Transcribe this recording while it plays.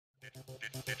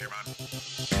Digivolve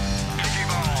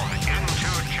into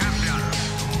champion.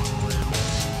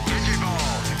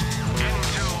 Digivolve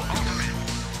into ultimate.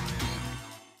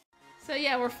 So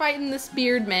yeah, we're fighting this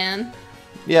beard man.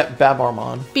 Yeah,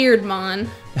 Babarmon. Beardmon.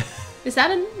 Is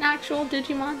that an actual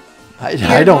Digimon?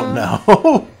 I don't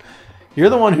know. You're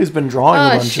the one who's been drawing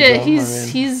a bunch shit, of them.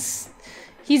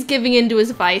 he's giving into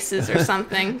his vices or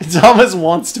something. Thomas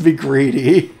wants to be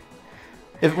greedy.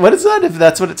 What is that? If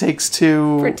that's what it takes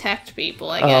to Protect people,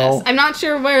 I guess. I'm not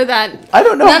sure where that. I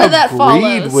don't know none how of that greed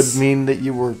follows. would mean that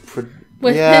you were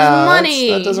With his money.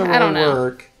 That doesn't really I don't know.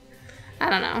 work. I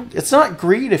don't know. It's not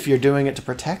greed if you're doing it to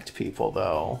protect people,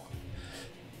 though.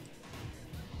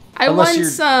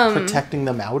 Unless you're protecting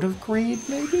them out of greed,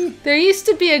 maybe? There used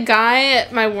to be a guy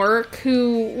at my work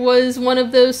who was one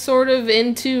of those sort of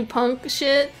into punk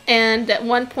shit, and at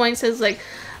one point says like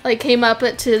came up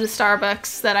to the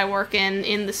Starbucks that I work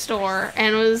in the store,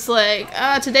 and was like,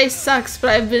 today sucks, but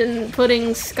I've been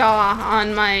putting ska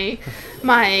on my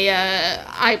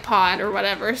iPod or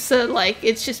whatever, so like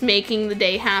it's just making the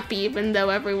day happy even though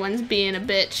everyone's being a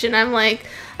bitch. And I'm like,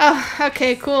 oh,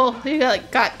 okay, cool, you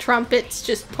got trumpets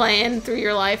just playing through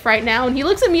your life right now. And he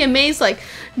looks at me amazed like,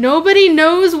 nobody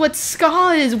knows what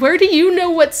ska is, where do you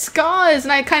know what ska is?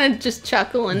 And I kind of just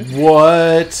chuckle and,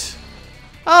 what?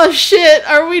 Oh shit,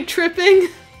 are we tripping?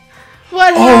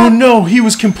 What Oh happened? no, he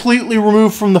was completely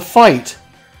removed from the fight.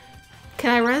 Can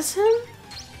I res him?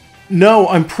 No,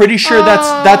 I'm pretty sure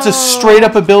that's a straight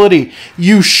up ability.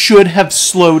 You should have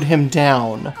slowed him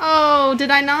down. Oh, did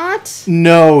I not?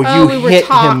 No, Oh, you we were hit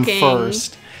talking. him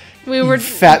first. We were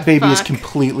Fat Baby is fuck.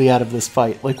 completely out of this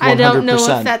fight, like 100%. I don't know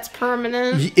if that's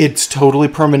permanent. It's totally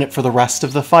permanent for the rest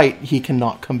of the fight. He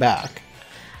cannot come back.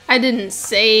 I didn't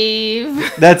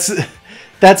save.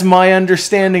 That's my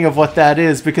understanding of what that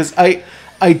is, because I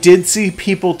did see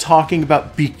people talking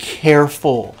about be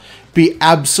careful. Be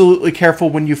absolutely careful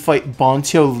when you fight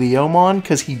Bontio Leomon,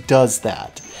 because he does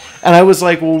that. And I was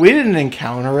like, well, we didn't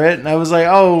encounter it. And I was like,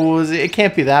 oh, it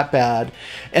can't be that bad.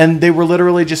 And they were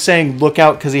literally just saying, look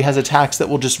out, because he has attacks that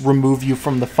will just remove you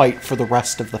from the fight for the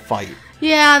rest of the fight.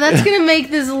 Yeah, that's going to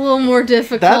make this a little more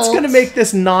difficult. That's going to make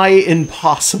this nigh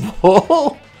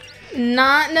impossible.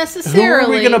 Not necessarily. Who are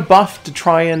we going to buff to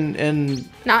try and...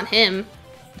 Not him.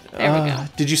 There we go.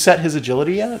 Did you set his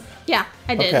agility yet? Yeah,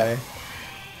 I did. Okay.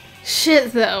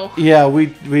 Shit, though. Yeah, we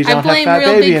don't have Fat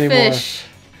Baby anymore. Fish.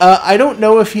 I don't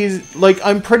know if he's... Like,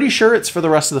 I'm pretty sure it's for the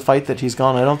rest of the fight that he's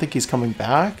gone. I don't think he's coming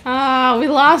back. Ah, we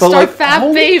lost But, our like, Fat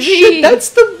holy Baby. shit,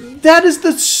 that is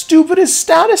the stupidest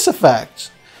status effect.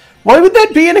 Why would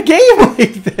that be in a game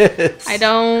like this? I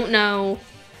don't know.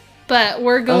 But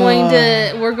we're going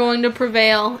to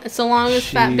prevail so long as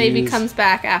Fat Baby comes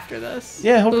back after this.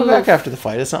 Yeah, he'll come back after the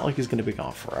fight. It's not like he's going to be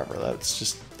gone forever.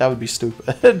 That would be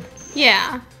stupid.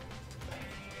 Yeah.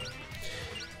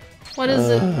 What does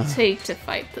it take to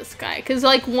fight this guy? Because,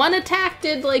 like, one attack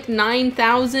did, like,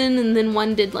 9,000, and then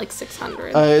one did, like,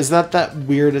 600. Is that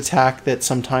weird attack that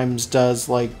sometimes does,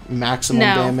 like, maximum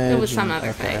damage? No, it was some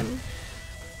other thing.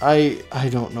 I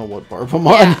don't know what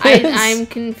Babarmon is. I'm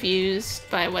confused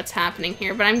by what's happening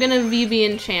here, but I'm going to VB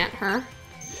enchant her.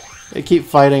 I keep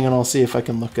fighting, and I'll see if I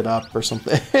can look it up or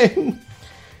something.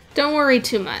 Don't worry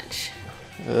too much.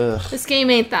 Ugh. This game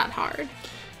ain't that hard.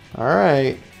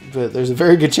 Alright, but there's a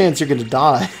very good chance you're going to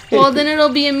die. Well, then it'll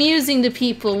be amusing to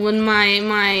people when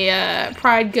my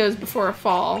pride goes before a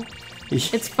fall.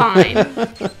 It's fine.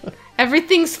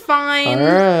 Everything's fine.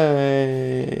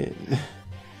 Alright.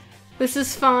 This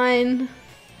is fine.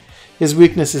 His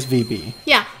weakness is VB.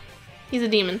 Yeah. He's a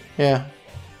demon. Yeah.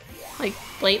 Like,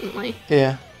 blatantly.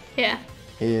 Yeah. Yeah.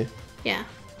 Yeah. Yeah.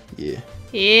 Yeah.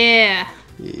 Yeah.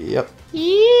 Yep.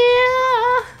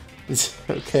 Yeah. It's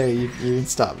okay, you can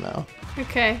stop now.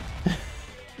 Okay.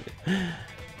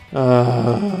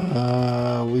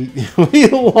 We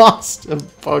lost a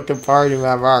fucking party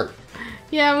member.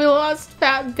 Yeah, we lost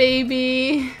Fat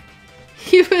Baby.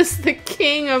 He was the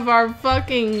king of our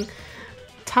fucking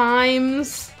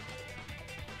times.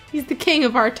 He's the king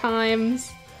of our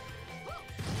times.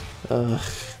 Yeah,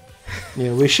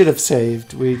 we should have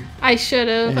saved. I should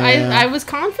have. Yeah. I was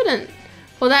confident.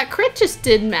 Well, that crit just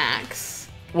did max.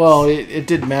 Well, it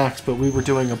did max, but we were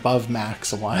doing above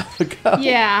max a while ago.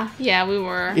 Yeah, we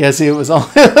were. Yeah, see, it was only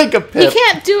like a pip. He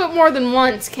can't do it more than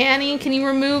once, can he? Can he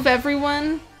remove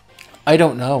everyone? I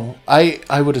don't know.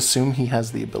 I would assume he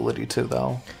has the ability to,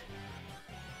 though.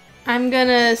 I'm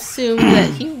gonna assume that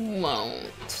he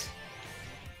won't.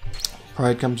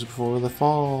 Pride comes before the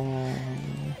fall.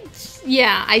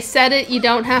 Yeah, I said it. You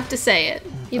don't have to say it.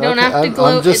 You don't Okay, have to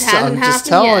gloat. It hasn't I'm just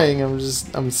happened telling. yet.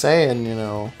 I'm saying, you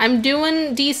know. I'm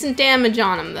doing decent damage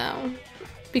on him, though.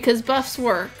 Because buffs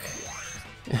work.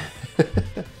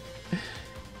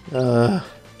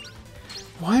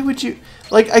 Why would you...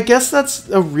 Like, I guess that's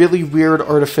a really weird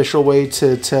artificial way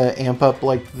to amp up,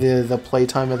 like, the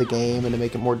playtime of the game and to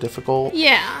make it more difficult.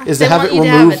 Yeah. Is to have it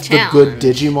remove the good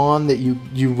Digimon that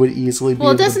you would easily be able to beat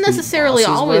Well, it doesn't necessarily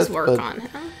bosses always with, work but on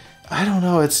him. I don't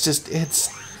know, it's just,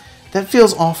 that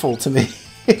feels awful to me.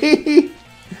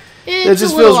 It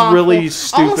just feels awful. really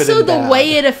stupid. Also, and the bad.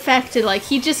 way it affected, like,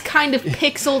 he just kind of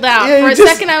pixeled out. Yeah, For a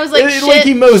second, I was like, shit. Like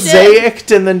he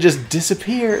mosaicked and then just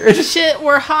disappeared. Shit,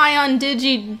 we're high on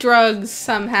Digi drugs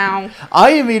somehow.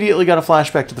 I immediately got a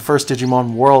flashback to the first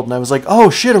Digimon world, and I was like,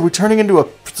 "Oh shit, are we turning into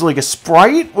a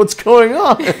sprite? What's going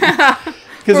on?"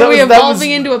 Were we evolving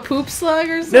into a poop slug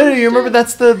or something? No, you remember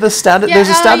that's the status. Yeah, there's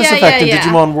a status effect in yeah.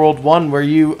 Digimon World 1 where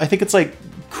I think it's like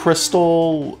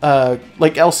crystal,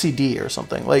 like LCD or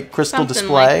something, like crystal Something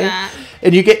display. like that.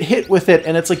 And you get hit with it,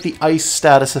 and it's like the ice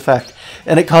status effect.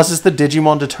 And it causes the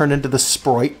Digimon to turn into the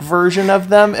sprite version of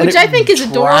them. And Which I think is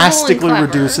adorable and drastically clever.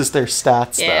 reduces their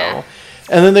stats, Yeah. though.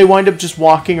 And then they wind up just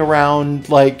walking around,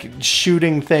 like,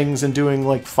 shooting things and doing,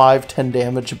 like, 5-10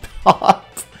 damage a pop.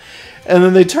 And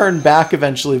then they turn back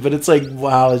eventually, but it's like,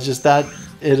 wow, it's just that...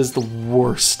 It is the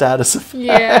worst status effect.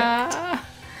 Yeah.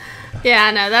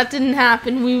 Yeah, no, that didn't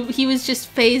happen. He was just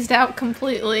phased out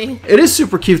completely. It is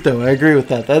super cute, though. I agree with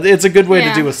that. It's a good way to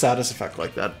Yeah. do a status effect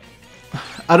like that.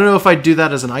 I don't know if I'd do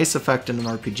that as an ice effect in an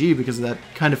RPG, because that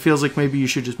kind of feels like maybe you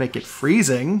should just make it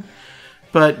freezing.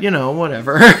 But, you know,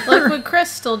 whatever. Liquid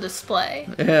crystal display.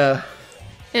 Yeah.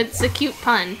 It's a cute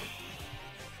pun.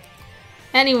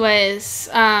 Anyways,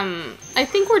 I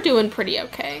think we're doing pretty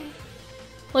okay.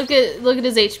 Look at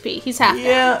his HP. He's half.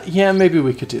 Yeah, maybe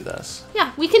we could do this.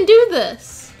 Yeah, we can do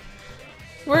this.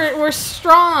 We're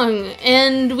strong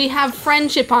and we have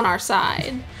friendship on our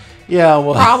side. Yeah,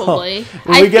 well, Probably.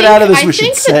 When we get out of this, we should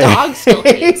I save. think the dog still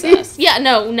hates us. Yeah,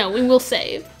 no, we will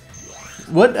save.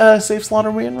 What save slot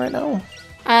are we in right now?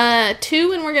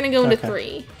 2, and we're gonna go into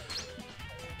Okay.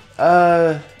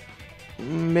 3.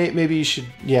 Maybe you should.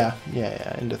 Yeah,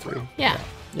 into 3. Yeah.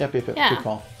 Yep. Yeah. Good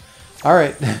call. All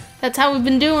right. That's how we've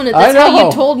been doing it. I That's know. how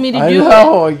you told me to do it. I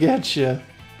know. I get you.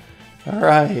 All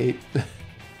right. I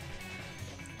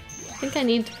think I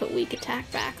need to put weak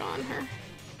attack back on her.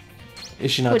 Is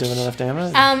she not doing enough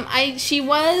damage? She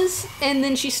was, and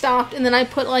then she stopped, and then I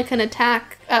put like an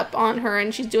attack up on her,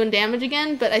 and she's doing damage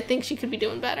again. But I think she could be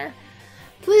doing better.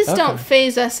 Please don't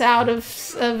phase us out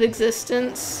of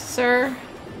existence, sir.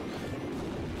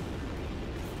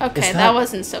 Okay, that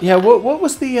wasn't so Yeah, bad. what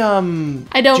was the I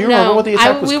don't do you know. remember what the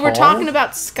attack was we were called? talking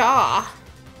about ska.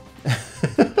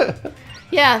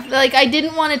 Yeah, like I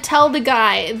didn't want to tell the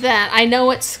guy that I know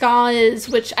what ska is,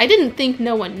 which I didn't think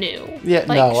no one knew. Yeah,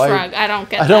 like, no, shrug. I don't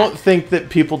get that. I don't think that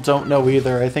people don't know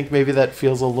either. I think maybe that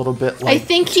feels a little bit like I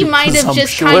think he too might have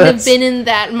just kind of presumptuous. been in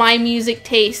that my music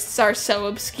tastes are so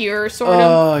obscure sort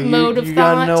of mode of you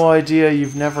thought. got no idea.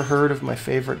 You've never heard of my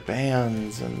favorite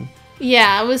bands, and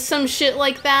Yeah, it was some shit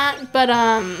like that, but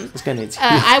this guy needs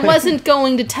I wasn't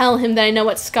going to tell him that I know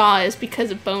what ska is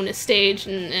because of bonus stage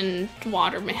and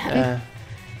Waterman.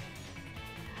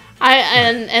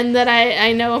 And that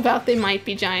I know about They Might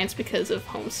Be Giants because of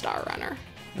Homestar Runner.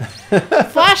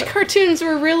 Flash cartoons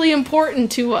were really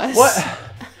important to us. What?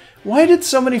 Why did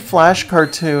so many Flash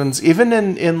cartoons, even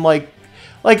in like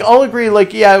I'll agree,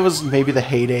 like, yeah, it was maybe the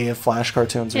heyday of Flash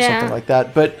cartoons or something like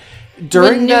that, but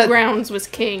during when that Newgrounds was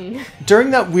king.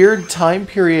 During that weird time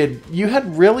period, you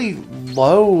had really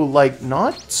low, like,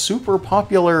 not super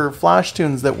popular Flash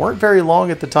tunes that weren't very long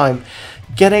at the time,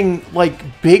 getting,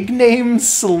 like, big name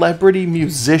celebrity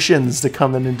musicians to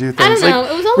come in and do things. I don't know,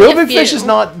 like, it was only Real a Big Fish few. is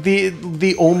not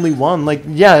the only one. Like,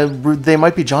 yeah, They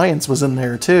Might Be Giants was in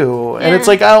there too. And it's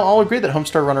Yeah. like, I'll agree that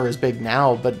Homestar Runner is big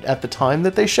now, but at the time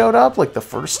that they showed up, like the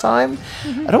first time,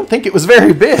 Mm-hmm. I don't think it was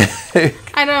very big.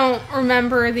 I don't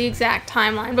remember the exact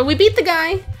timeline, but we beat the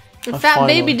guy. And Fat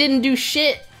finally. Baby didn't do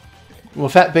shit. Well,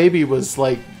 Fat Baby was,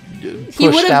 like, He would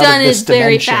pushed have out done of this it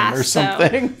very dimension fast, or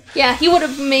something. So. Yeah, he would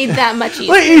have made that much easier.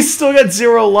 Like, he's still got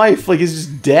 0 life. Like, he's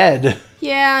just dead.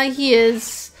 Yeah, he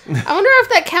is. I wonder if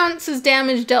that counts as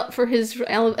damage dealt for his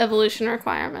evolution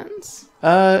requirements.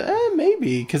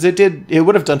 Maybe, because it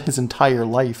would have done his entire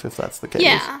life if that's the case.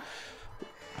 Yeah.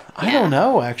 I don't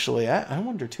know, actually. I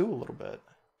wonder too a little bit.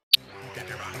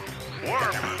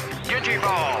 Warp.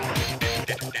 Digiball.